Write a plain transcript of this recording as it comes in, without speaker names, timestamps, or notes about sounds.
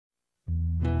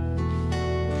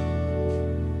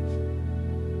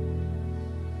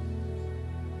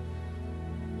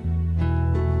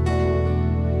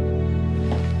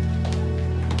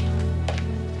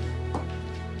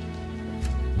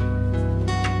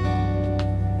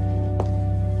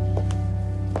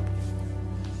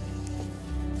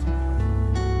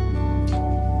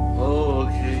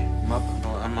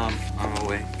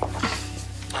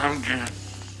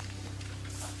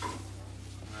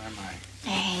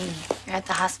You're at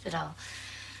the hospital.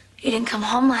 You didn't come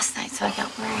home last night, so I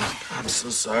got worried. I'm so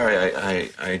sorry.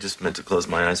 I just meant to close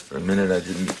my eyes for a minute. I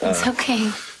didn't. It's okay.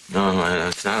 No,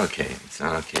 it's not okay. It's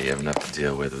not okay. You have enough to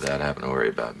deal with without having to worry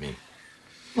about me.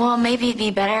 Well, maybe it'd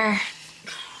be better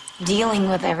dealing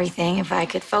with everything if I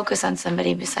could focus on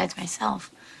somebody besides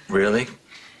myself. Really?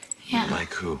 Yeah.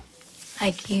 Like who?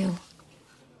 Like you.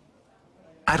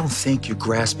 I don't think you're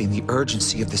grasping the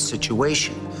urgency of this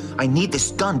situation. I need this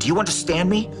done. Do you understand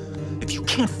me? If you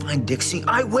can't find Dixie,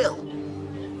 I will.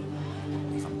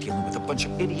 I'm dealing with a bunch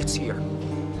of idiots here.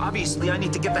 Obviously, I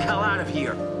need to get the hell out of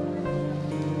here.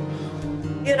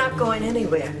 You're not going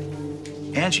anywhere.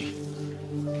 Angie,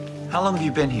 how long have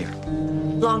you been here?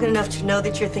 Long enough to know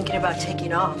that you're thinking about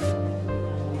taking off.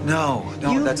 No,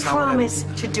 that's not what I... You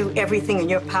promised to do everything in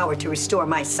your power to restore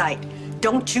my sight.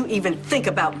 Don't you even think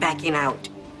about backing out.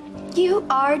 You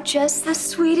are just the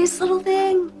sweetest little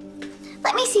thing.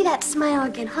 Let me see that smile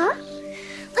again, huh?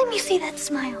 Let me see that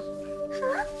smile.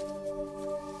 Huh?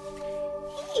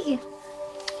 Hey.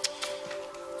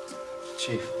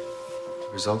 Chief,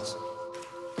 results?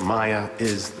 Maya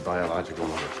is the biological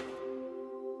mother.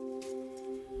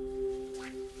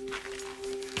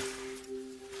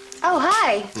 Oh,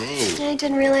 hi. Hey. I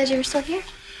didn't realize you were still here.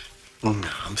 No,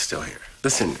 I'm still here.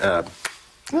 Listen, can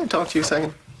I talk to you a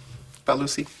second about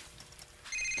Lucy?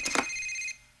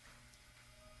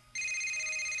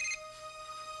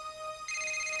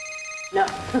 No.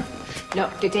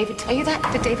 No. Did David tell you that?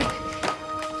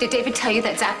 Did David tell you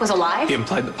that Zach was alive? He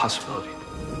implied the possibility.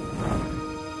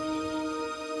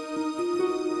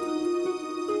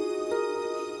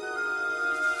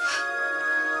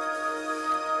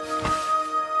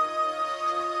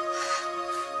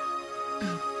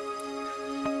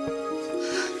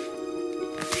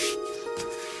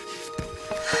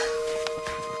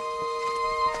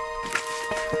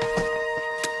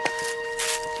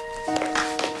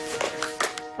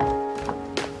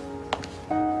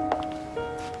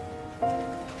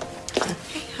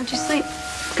 How'd you sleep?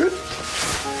 Good.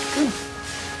 Good.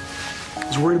 I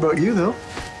was worried about you, though.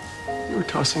 You were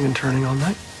tossing and turning all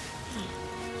night.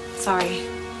 Sorry.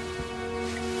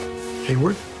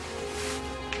 Hayward?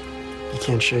 You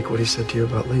can't shake what he said to you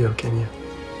about Leo, can you?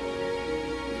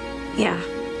 Yeah.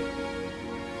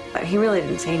 But he really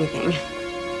didn't say anything.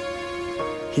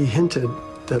 He hinted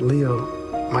that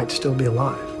Leo might still be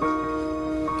alive.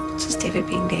 It's just David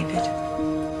being David.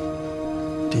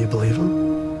 Do you believe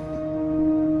him?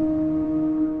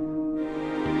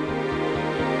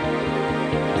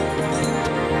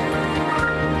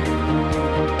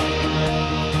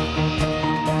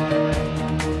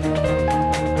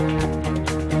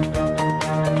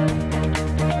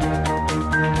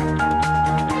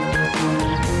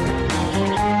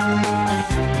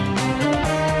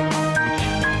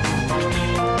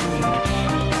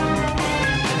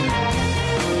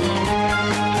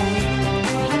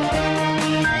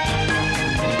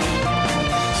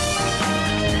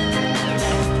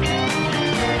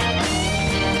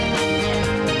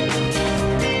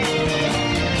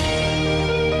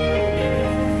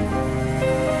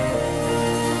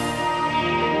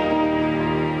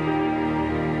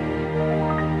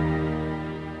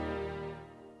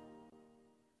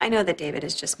 I know that David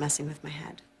is just messing with my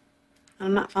head.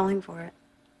 I'm not falling for it.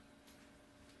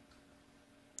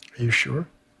 Are you sure?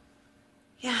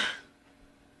 Yeah.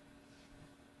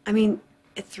 I mean,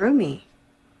 it threw me.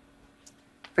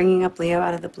 Bringing up Leo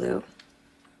out of the blue.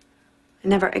 I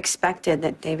never expected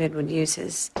that David would use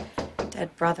his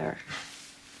dead brother.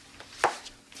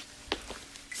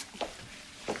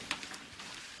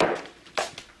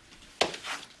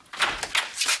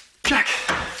 Jack!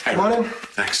 Come on in.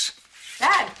 Thanks.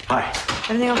 Dad! Hi.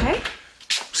 Everything okay?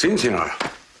 Sim, senora.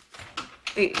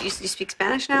 You speak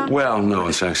Spanish now? Well, no,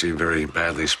 it's actually very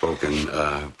badly spoken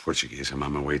Portuguese. I'm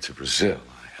on my way to Brazil.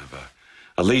 I have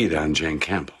a lead on Jane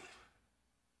Campbell.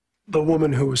 The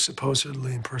woman who was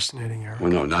supposedly impersonating Eric.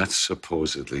 Well, no, not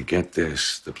supposedly. Get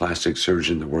this. The plastic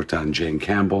surgeon that worked on Jane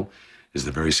Campbell is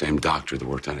the very same doctor that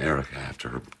worked on Erica after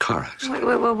her car accident.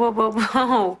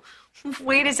 Whoa.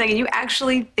 Wait a second. You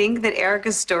actually think that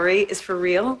Erica's story is for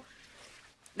real?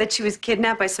 That she was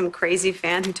kidnapped by some crazy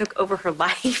fan who took over her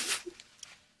life?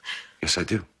 Yes, I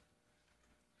do.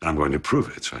 And I'm going to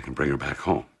prove it so I can bring her back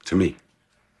home, to me,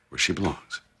 where she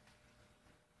belongs.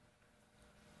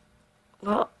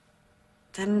 Well,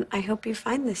 then I hope you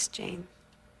find this, Jane.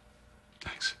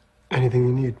 Thanks. Anything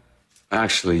you need.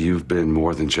 Actually, you've been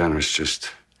more than generous.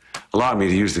 Just allow me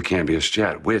to use the Cambios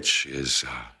jet, which is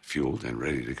fueled and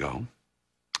ready to go,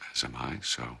 as am I.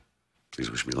 So please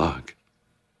wish me luck.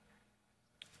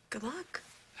 Good luck.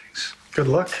 Thanks. Good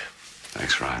luck.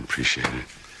 Thanks, Ryan. Appreciate it.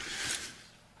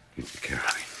 You take care,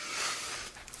 honey.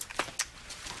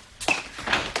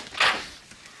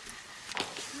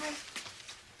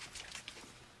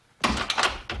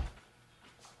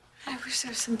 I wish there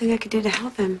was something I could do to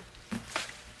help him.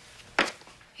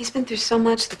 He's been through so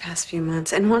much the past few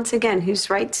months. And once again, who's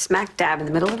right smack dab in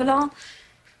the middle of it all?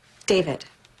 David.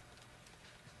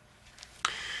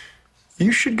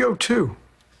 You should go too.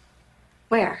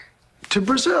 Where? To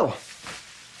Brazil.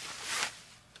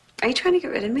 Are you trying to get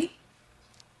rid of me?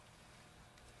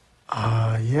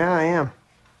 Yeah, I am.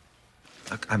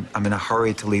 Look, I'm in a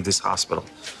hurry to leave this hospital.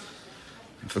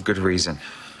 And for good reason.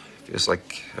 It feels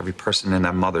like every person and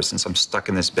their mother, since I'm stuck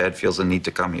in this bed, feels a need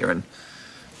to come here and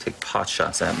take pot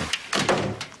shots at me.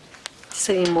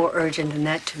 Seem more urgent than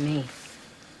that to me.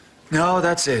 No,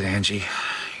 that's it, Angie.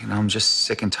 You know, I'm just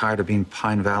sick and tired of being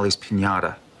Pine Valley's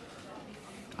piñata.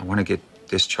 I want to get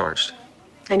discharged.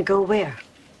 And go where?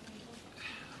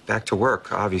 Back to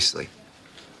work, obviously.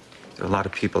 There are a lot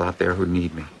of people out there who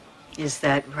need me. Is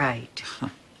that right?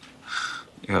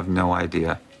 You have no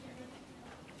idea.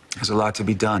 There's a lot to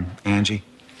be done, Angie,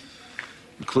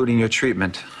 including your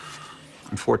treatment.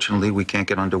 Unfortunately, we can't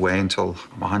get underway until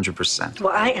I'm 100%.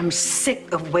 Well, I am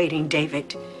sick of waiting,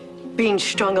 David. Being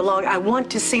strung along, I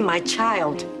want to see my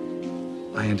child.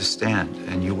 I understand,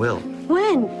 and you will.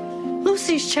 When?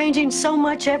 Lucy's changing so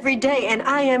much every day, and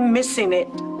I am missing it.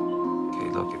 Okay,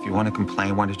 look, if you want to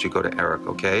complain, why don't you go to Eric,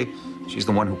 okay? She's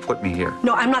the one who put me here.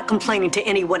 No, I'm not complaining to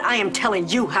anyone. I am telling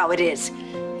you how it is.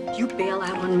 You bail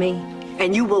out on me,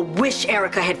 and you will wish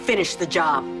Erica had finished the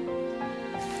job.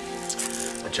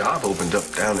 A job opened up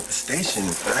down at the station.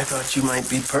 I thought you might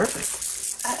be perfect.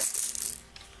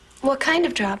 What kind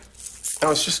of job? No,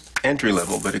 it's just entry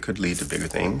level, but it could lead to bigger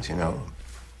things, you know.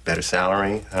 Better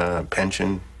salary,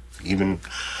 pension, even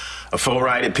a full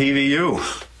ride at PVU.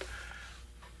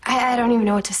 I don't even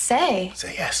know what to say.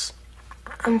 Say yes.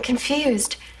 I'm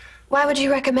confused. Why would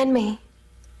you recommend me?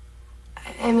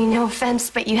 I mean, no offense,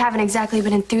 but you haven't exactly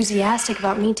been enthusiastic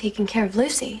about me taking care of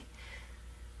Lucy.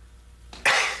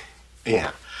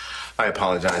 Yeah, I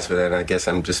apologize for that. I guess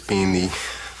I'm just being the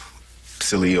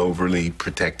silly, overly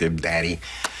protective daddy.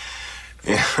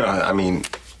 Yeah, I mean,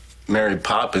 Mary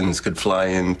Poppins could fly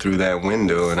in through that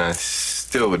window and I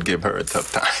still would give her a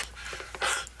tough time.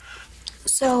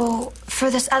 So, for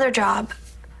this other job,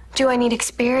 do I need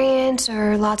experience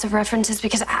or lots of references?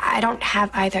 Because I don't have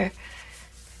either.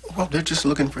 Well, they're just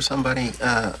looking for somebody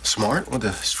smart with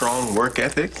a strong work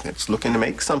ethic that's looking to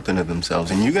make something of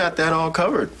themselves. And you got that all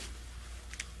covered.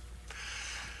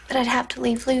 But I'd have to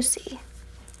leave Lucy.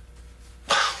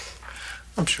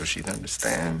 I'm sure she'd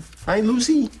understand. Right,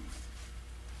 Lucy?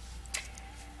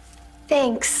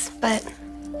 Thanks, but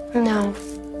no.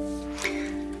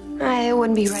 It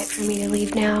wouldn't be right for me to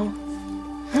leave now.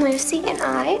 Lucy and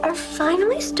I are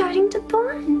finally starting to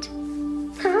bond.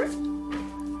 Huh?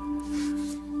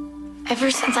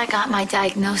 Ever since I got my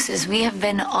diagnosis, we have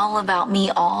been all about me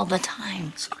all the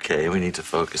time. It's okay. We need to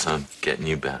focus on getting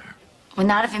you better. Well,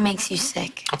 not if it makes you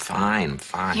sick. I'm fine. I'm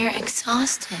fine. You're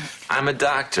exhausted. I'm a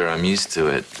doctor. I'm used to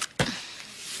it.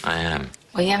 I am.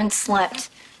 Well, you haven't slept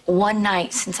one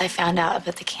night since I found out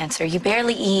about the cancer. You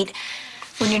barely eat.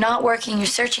 When you're not working, you're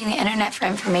searching the internet for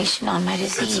information on my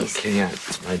disease. It's okay. Yeah,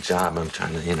 it's my job. I'm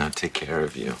trying to, take care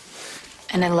of you.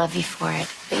 And I love you for it.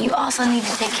 But you also need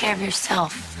to take care of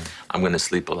yourself. I'm going to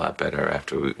sleep a lot better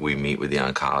after we meet with the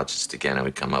oncologist again and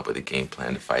we come up with a game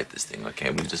plan to fight this thing,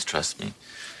 okay? Will you just trust me?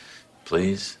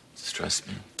 Please, just trust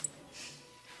me.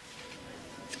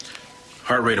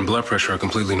 Heart rate and blood pressure are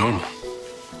completely normal.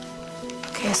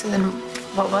 Okay, so then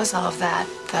what was all of that?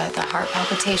 The heart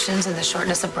palpitations and the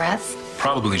shortness of breath?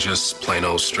 Probably just plain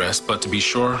old stress, but to be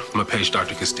sure, I'm gonna page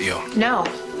Dr. Castillo. No.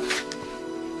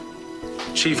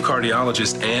 Chief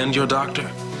cardiologist and your doctor.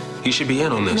 He should be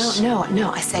in on this. No,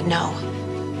 I said no.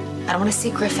 I don't want to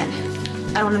see Griffin.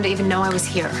 I don't want him to even know I was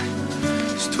here.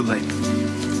 It's too late.